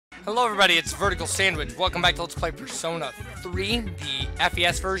Hello everybody, it's VerticalSandwich. Welcome back to Let's Play Persona 3, the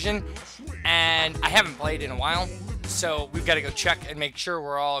FES version. And I haven't played in a while, so we've got to go check and make sure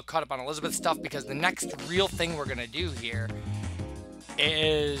we're all caught up on Elizabeth stuff, because the next real thing we're going to do here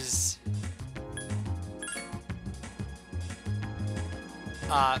is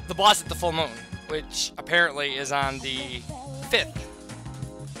the boss at the full moon, which apparently is on the 5th.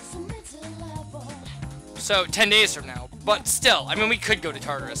 So 10 days from now. But still, I mean, we could go to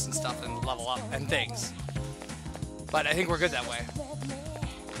Tartarus and stuff and level up and things. But I think we're good that way.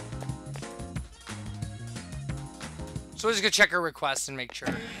 So we're just gonna check her requests and make sure.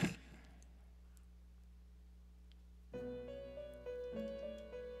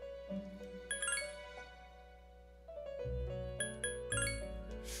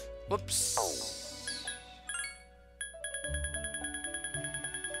 Whoops.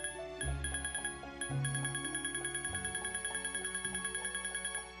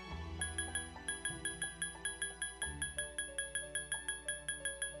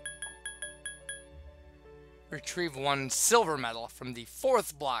 Retrieve 1 silver medal from the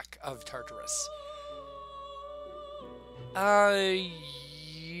 4th block of Tartarus.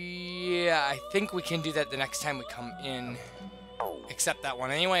 Yeah, I think we can do that the next time we come in. Except that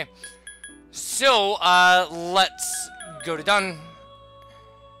one anyway. So, let's go to done.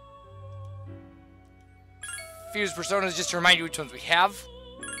 Fuse personas, just to remind you which ones we have.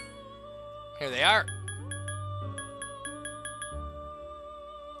 Here they are.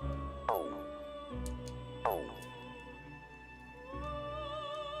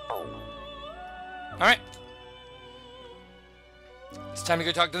 Alright. It's time to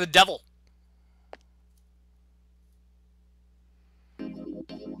go talk to the devil.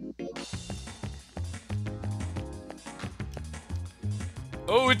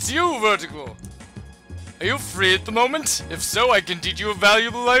 Oh, it's you, Vertical. Are you free at the moment? If so, I can teach you a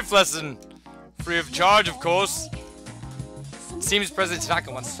valuable life lesson. Free of charge, of course. It seems President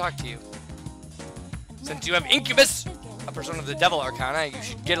Tanaka wants to talk to you. Since you have Incubus, a persona of the Devil Arcana, you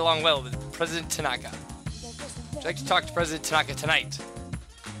should get along well with President Tanaka. Would you like to talk to President Tanaka tonight?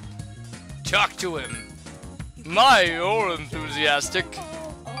 Talk to him. My, you're enthusiastic.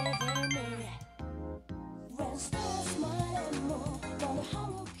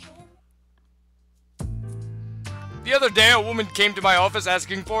 The other day, a woman came to my office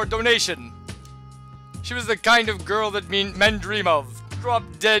asking for a donation. She was the kind of girl that men dream of.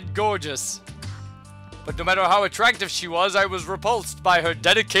 Drop-dead gorgeous. But no matter how attractive she was, I was repulsed by her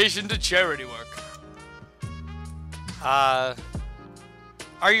dedication to charity work. Are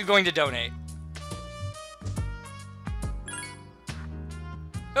you going to donate?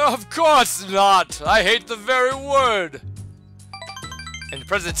 Of course not! I hate the very word! And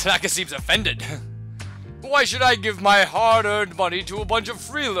President Tanaka seems offended. Why should I give my hard-earned money to a bunch of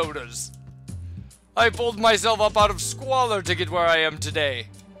freeloaders? I pulled myself up out of squalor to get where I am today.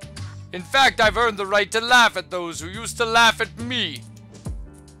 In fact, I've earned the right to laugh at those who used to laugh at me.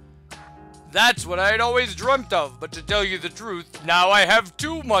 That's what I had always dreamt of, but to tell you the truth, now I have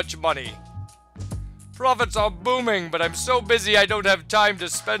too much money. Profits are booming, but I'm so busy I don't have time to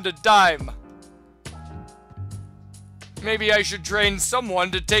spend a dime. Maybe I should train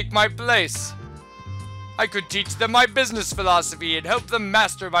someone to take my place. I could teach them my business philosophy and help them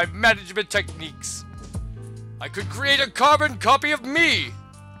master my management techniques. I could create a carbon copy of me.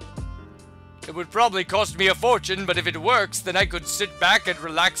 It would probably cost me a fortune, but if it works, then I could sit back and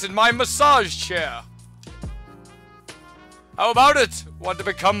relax in my massage chair. How about it? Want to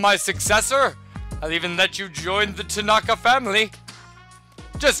become my successor? I'll even let you join the Tanaka family.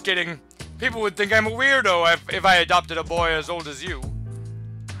 Just kidding. People would think I'm a weirdo if I adopted a boy as old as you.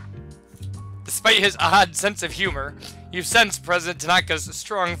 Despite his odd sense of humor, you sense President Tanaka's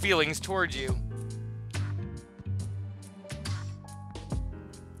strong feelings towards you.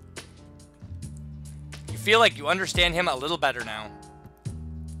 You feel like you understand him a little better now.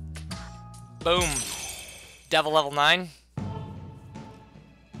 Boom. Devil level 9.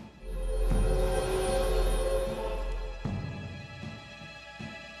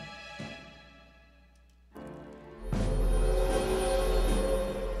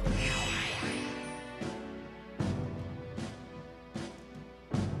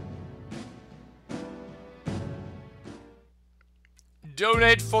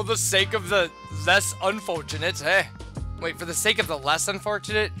 Donate for the sake of the less unfortunate, eh? Wait, for the sake of the less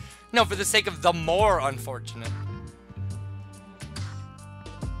unfortunate? No, for the sake of the more unfortunate.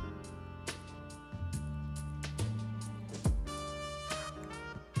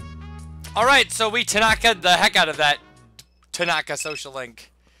 Alright, so we Tanaka'd the heck out of that Tanaka social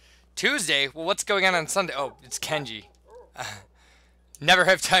link. Tuesday? Well, what's going on Sunday? Oh, it's Kenji. Never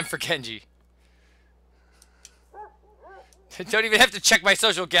have time for Kenji. Don't even have to check my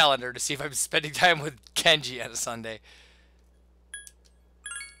social calendar to see if I'm spending time with Kenji on a Sunday.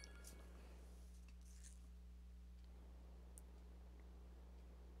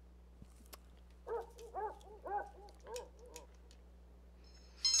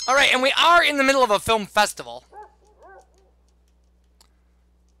 Alright, and we are in the middle of a film festival.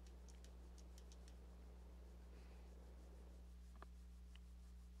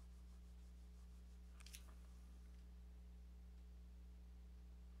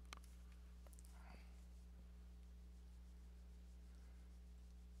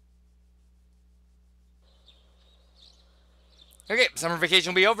 Okay, summer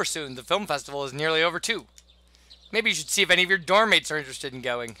vacation will be over soon. The film festival is nearly over too. Maybe you should see if any of your dorm mates are interested in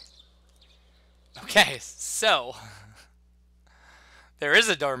going. Okay, so... there is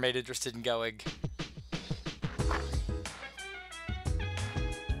a dorm mate interested in going.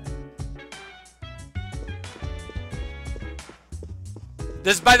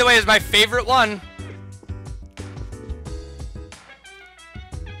 This, by the way, is my favorite one.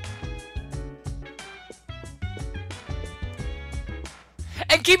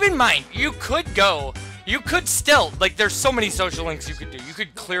 And keep in mind, you could go... You could still, like, there's so many social links you could do. You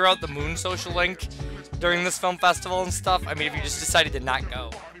could clear out the moon social link during this film festival and stuff. I mean, if you just decided to not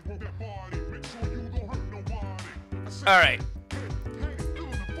go. Alright.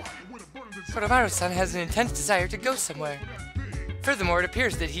 Koromaru-san has an intense desire to go somewhere. Furthermore, it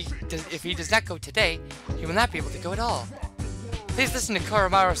appears that if he does not go today, he will not be able to go at all. Please listen to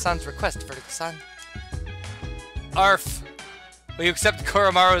Koromaru-san's request, Vertical-san. Arf. Will you accept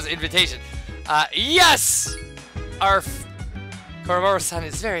Koromaru's invitation? Yes! Arf. Koromaru-san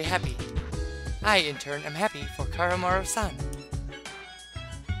is very happy. I, in turn, am happy for Koromaru-san.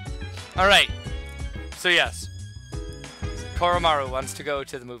 Alright. So, yes. Koromaru wants to go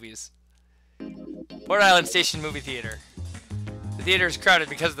to the movies. Port Island Station Movie Theater. The theater is crowded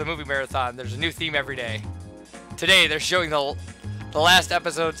because of the movie marathon. There's a new theme every day. Today, they're showing the last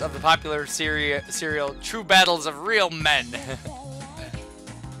episodes of the popular serial True Battles of Real Men.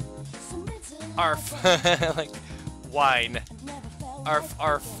 Arf. Like, wine. Arf,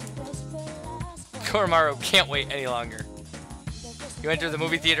 arf. Koromaru can't wait any longer. You enter the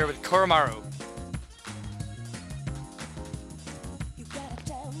movie theater with Koromaru.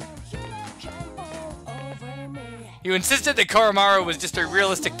 You insisted that Koromaru was just a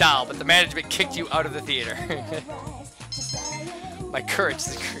realistic doll, but the management kicked you out of the theater. My courage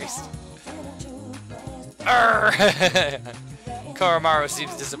is increased. Koromaru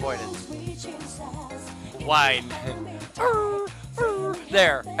seems disappointed. Wine.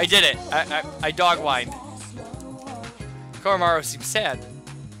 There, I did it. I dog whined. Koromaru seems sad.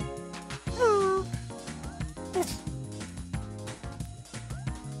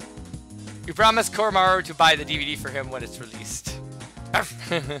 You promised Koromaru to buy the DVD for him when it's released.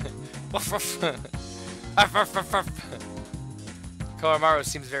 Koromaru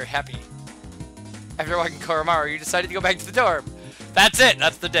seems very happy. After walking Koromaru, you decided to go back to the dorm. That's it.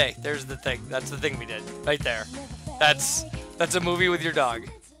 That's the day. There's the thing. That's the thing we did. Right there. That's a movie with your dog.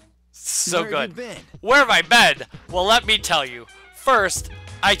 So good. Where have I been? Well, let me tell you. First,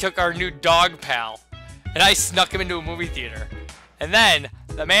 I took our new dog pal, and I snuck him into a movie theater. And then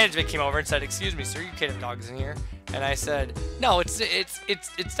the management came over and said, "Excuse me, sir, you can't have dogs in here." And I said, "No, it's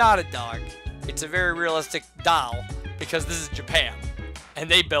not a dog. It's a very realistic doll because this is Japan, and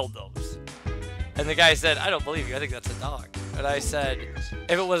they build those." And the guy said, "I don't believe you. I think that's a dog." And I said,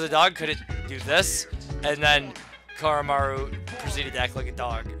 "If it was a dog, could it do this?" And then Koromaru proceeded to act like a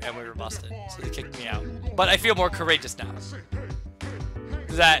dog, and we were busted. So they kicked me out. But I feel more courageous now.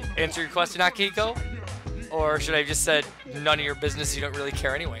 Does that answer your question, Akihiko? Or should I have just said, none of your business, you don't really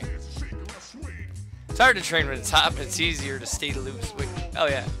care anyway? It's hard to train when it's hot, but it's easier to stay loose. Wait, oh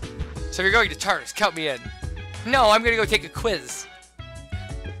yeah. So if you're going to Tartarus, count me in. No, I'm gonna go take a quiz.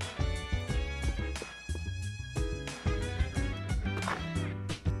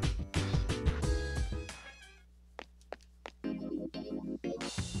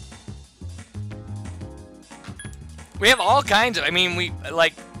 We have all kinds of, I mean, we,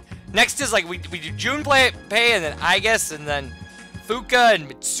 like, next is, like, we do Junpei, and then Aigus, and then Fuka, and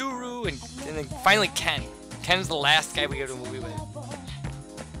Mitsuru, and then finally Ken. Ken's the last guy we go to a movie with.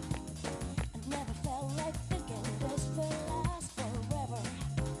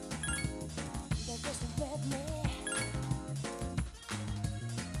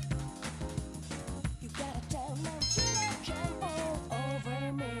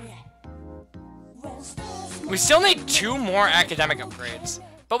 We still need 2 more academic upgrades,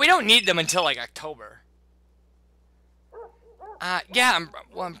 but we don't need them until like October. Yeah,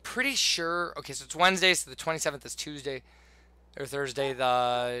 I'm pretty sure. Okay, so it's Wednesday, so the 27th is Tuesday or Thursday.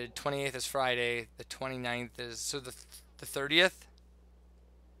 The 28th is Friday. The 29th is the 30th.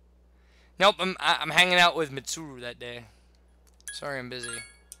 Nope, I'm hanging out with Mitsuru that day. Sorry, I'm busy.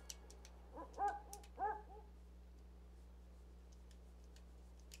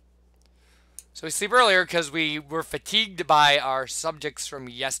 So we sleep earlier because we were fatigued by our subjects from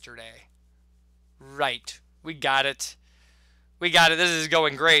yesterday. Right. We got it. We got it. This is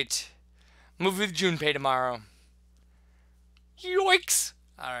going great. Move with Junpei tomorrow. Yoinks!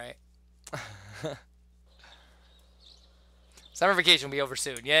 Alright. Summer vacation will be over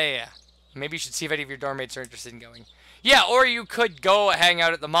soon. Yeah. Maybe you should see if any of your dorm mates are interested in going. Yeah, or you could go hang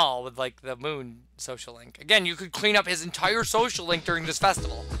out at the mall with, like, the Moon social link. Again, you could clean up his entire social link during this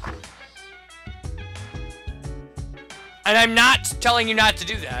festival. And I'm not telling you not to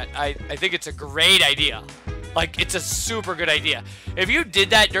do that. I think it's a great idea. Like, it's a super good idea. If you did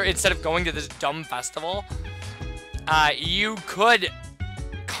that instead of going to this dumb festival, you could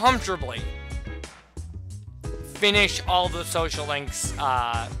comfortably finish all the social links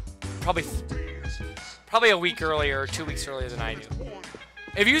probably a week earlier or 2 weeks earlier than I do.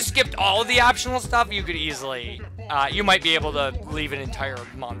 If you skipped all of the optional stuff, you could easily, you might be able to leave an entire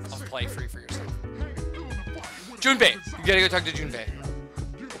month of play free for yourself. Junpei! You gotta go talk to Junpei.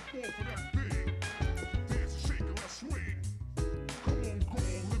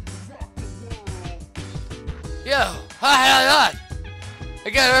 Yo! Hi! I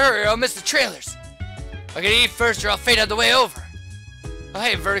gotta hurry or I'll miss the trailers. I gotta eat first or I'll fade on the way over. Oh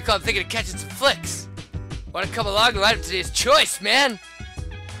hey, Vertical, I'm thinking of catching some flicks. Wanna come along and light up today's choice, man?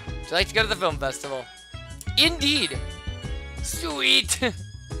 Would you like to go to the film festival? Indeed! Sweet!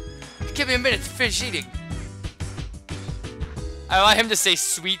 Give me a minute to finish eating. I want him to say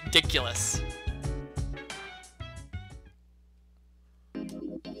sweet ridiculous.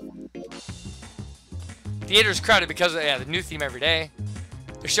 Theater's crowded because of the new theme every day.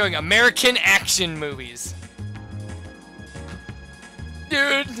 They're showing American action movies.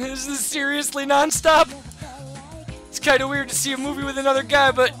 Dude, this is seriously non-stop. It's kind of weird to see a movie with another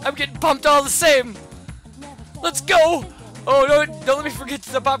guy, but I'm getting pumped all the same. Let's go! Oh, no, don't let me forget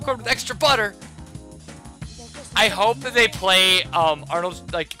the popcorn with extra butter. I hope that they play Arnold's,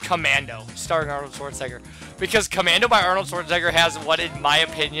 like, Commando, starring Arnold Schwarzenegger. Because Commando by Arnold Schwarzenegger has what, in my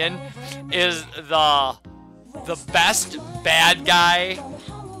opinion, is the best bad guy,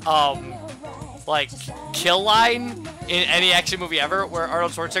 like, kill line in any action movie ever, where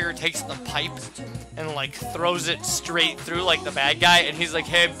Arnold Schwarzenegger takes the pipe and, like, throws it straight through, like, the bad guy, and he's like,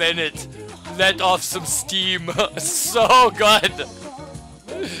 hey, Bennett, let off some steam. So good.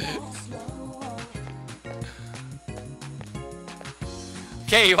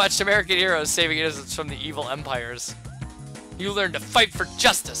 Okay, you watched American Heroes saving innocents from the evil empires. You learned to fight for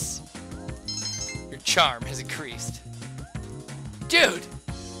justice. Your charm has increased. Dude!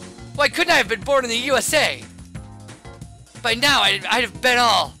 Why couldn't I have been born in the USA? By now, I'd have been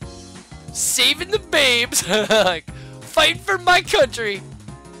all saving the babes, like, fighting for my country,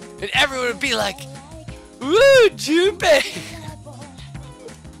 and everyone would be like, woo, Junpei!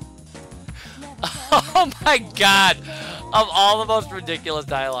 Oh my god! Of all the most ridiculous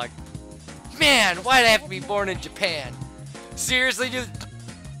dialogue. Man, why'd I have to be born in Japan? Seriously, dude?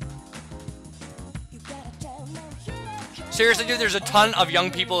 Seriously, dude, there's a ton of young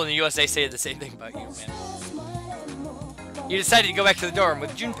people in the USA saying the same thing about you, man. You decided to go back to the dorm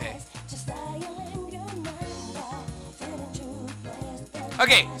with Junpei.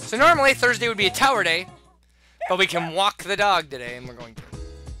 Okay, so normally Thursday would be a tower day, but we can walk the dog today, and we're going to.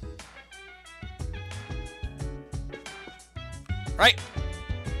 Right?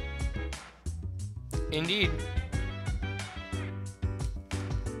 Indeed.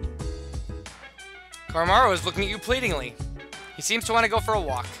 Karamaru is looking at you pleadingly. He seems to want to go for a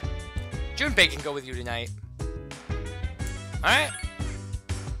walk. Junpei can go with you tonight. Alright.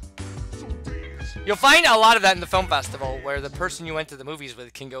 You'll find a lot of that in the film festival, where the person you went to the movies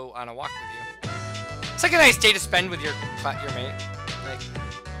with can go on a walk with you. It's like a nice day to spend with your mate. Like,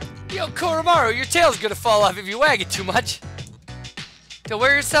 yo, Karamaru, your tail's gonna fall off if you wag it too much. Go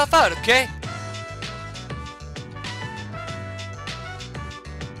wear yourself out, okay?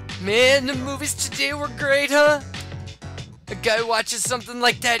 Man, the movies today were great, huh? A guy watches something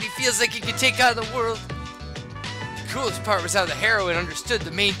like that, he feels like he can take on the world. The coolest part was how the heroine understood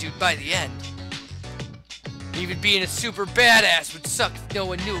the main dude by the end. Even being a super badass would suck if no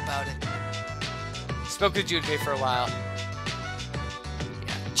one knew about it. Spoke with Junpei for a while.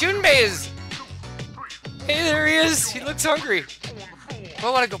 Yeah, Junpei is... Hey, there he is. He looks hungry. Do I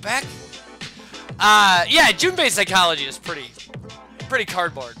want to go back? Yeah, Junpei's psychology is pretty pretty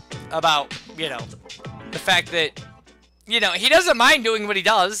cardboard about, you know, the fact that, you know, he doesn't mind doing what he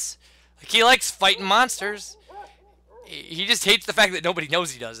does. Like, he likes fighting monsters. He just hates the fact that nobody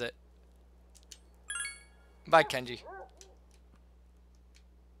knows he does it. Bye, Kenji.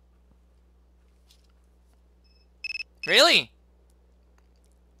 Really?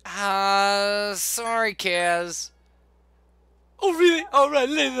 Sorry, Kaz. Oh, really? Alright,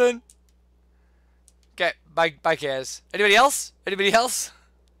 then. Okay, bye, Kaz. Anybody else? Anybody else?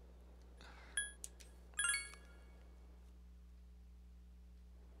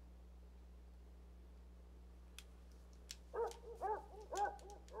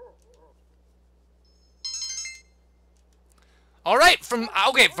 Alright,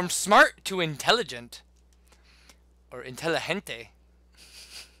 from smart to intelligent. Or intelligente.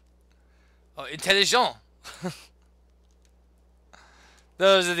 Oh, intelligent.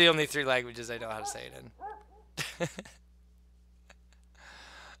 Those are the only 3 languages I know how to say it in.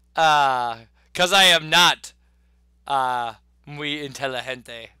 Cause I am not muy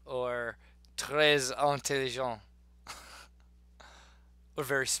inteligente or très intelligent. Or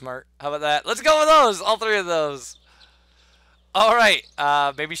very smart. How about that? Let's go with those! All 3 of those. Alright,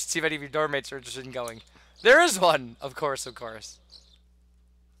 maybe you should see if any of your dorm mates are interested in going. There is one, of course, of course.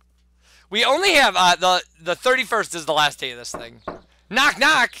 We only have, the 31st is the last day of this thing. Knock,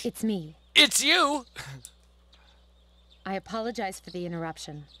 knock! It's me. It's you! I apologize for the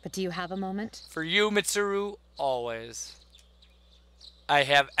interruption, but do you have a moment? For you, Mitsuru, always. I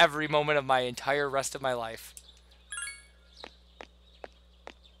have every moment of my entire rest of my life.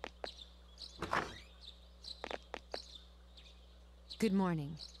 Good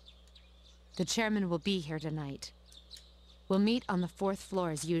morning. The chairman will be here tonight. We'll meet on the 4th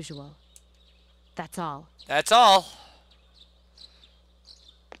floor as usual. That's all. That's all.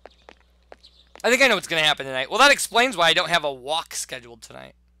 I think I know what's going to happen tonight. Well, that explains why I don't have a walk scheduled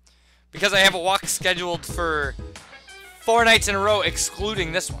tonight. Because I have a walk scheduled for 4 nights in a row,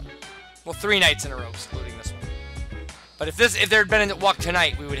 excluding this one. Well, 3 nights in a row, excluding this one. But if there had been a walk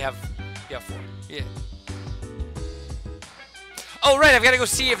tonight, we would have, yeah, 4. Yeah. Oh, right, I've got to go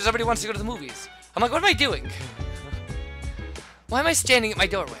see if somebody wants to go to the movies. I'm like, what am I doing? Why am I standing at my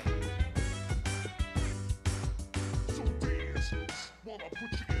doorway?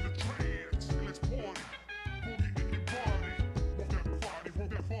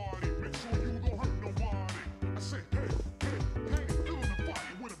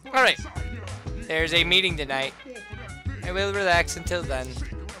 Alright, there's a meeting tonight. I will relax until then.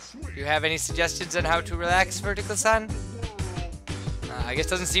 Do you have any suggestions on how to relax, Vertical-san? I guess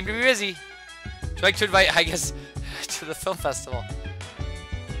doesn't seem to be busy. Would you like to invite, I guess, to the film festival?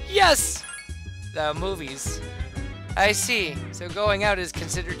 Yes! The movies. I see. So going out is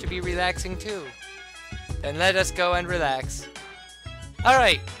considered to be relaxing too. Then let us go and relax.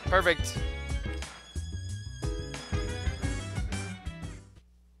 Alright, perfect.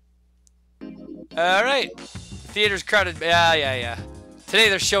 Alright. Theater's crowded. Yeah. Today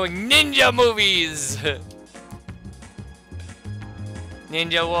they're showing ninja movies!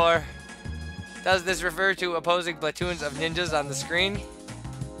 Ninja War. Does this refer to opposing platoons of ninjas on the screen?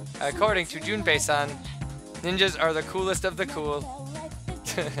 According to Junpei-san, ninjas are the coolest of the cool.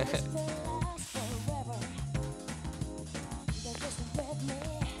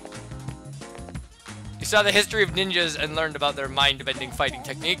 You saw the history of ninjas and learned about their mind-bending fighting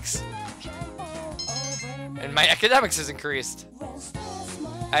techniques. And my academics has increased.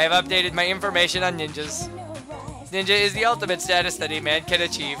 I have updated my information on ninjas. Ninja is the ultimate status that a man can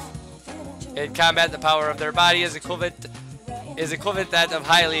achieve. In combat, the power of their body is equivalent that of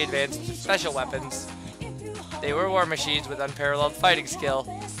highly advanced special weapons. They were war machines with unparalleled fighting skill.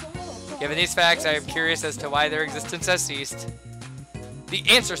 Given these facts, I am curious as to why their existence has ceased. The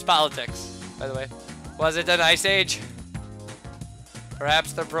answer's politics, by the way. Was it an ice age?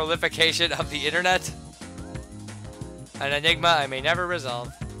 Perhaps the proliferation of the internet? An enigma I may never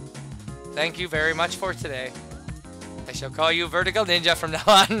resolve. Thank you very much for today. I shall call you Vertical Ninja from now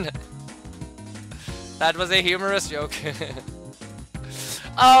on. That was a humorous joke.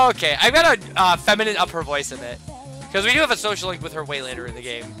 Okay, I've got to feminine up her voice a bit. Because we do have a social link with her way later in the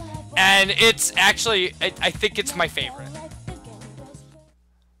game. And it's actually, I think it's my favorite.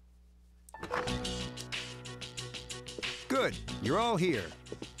 Good, you're all here.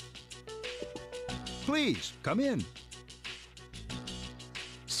 Please, come in.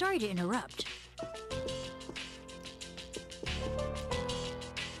 Sorry to interrupt.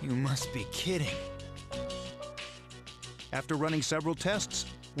 You must be kidding. After running several tests,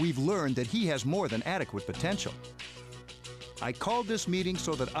 we've learned that he has more than adequate potential. I called this meeting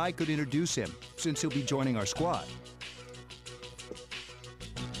so that I could introduce him, since he'll be joining our squad.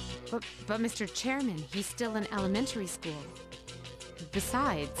 But Mr. Chairman, he's still in elementary school.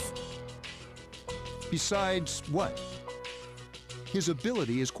 Besides... Besides what? His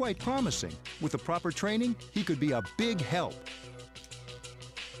ability is quite promising. With the proper training, he could be a big help.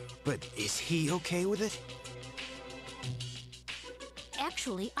 But is he okay with it?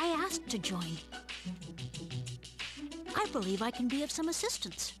 Actually, I asked to join. I believe I can be of some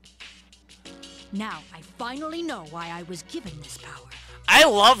assistance. Now, I finally know why I was given this power. I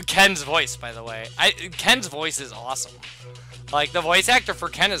love Ken's voice, by the way. Ken's voice is awesome. Like, the voice actor for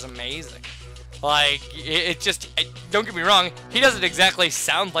Ken is amazing. Like, don't get me wrong, he doesn't exactly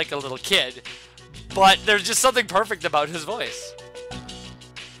sound like a little kid, but there's just something perfect about his voice.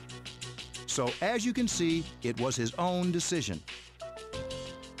 So, as you can see, it was his own decision.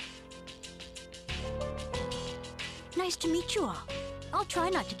 Nice to meet you all. I'll try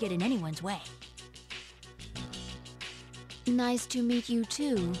not to get in anyone's way. Nice to meet you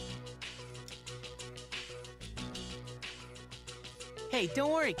too. Hey,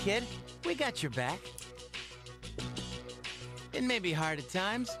 don't worry, kid. We got your back. It may be hard at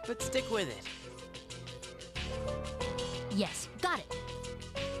times, but stick with it. Yes, got it.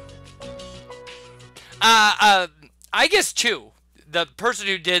 I guess Chu, the person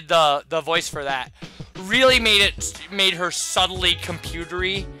who did the voice for that, really made her subtly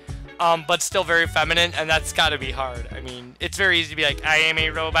computery, but still very feminine, and that's gotta be hard. I mean, it's very easy to be like, I am a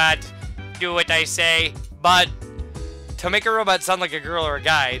robot, do what I say, but to make a robot sound like a girl or a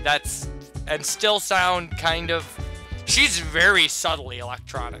guy, and still sound kind of, she's very subtly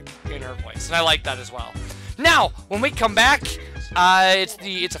electronic in her voice, and I like that as well. Now, when we come back,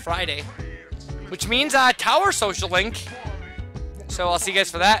 it's a Friday, which means Tower Social Link. So I'll see you guys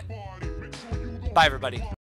for that. Bye, everybody.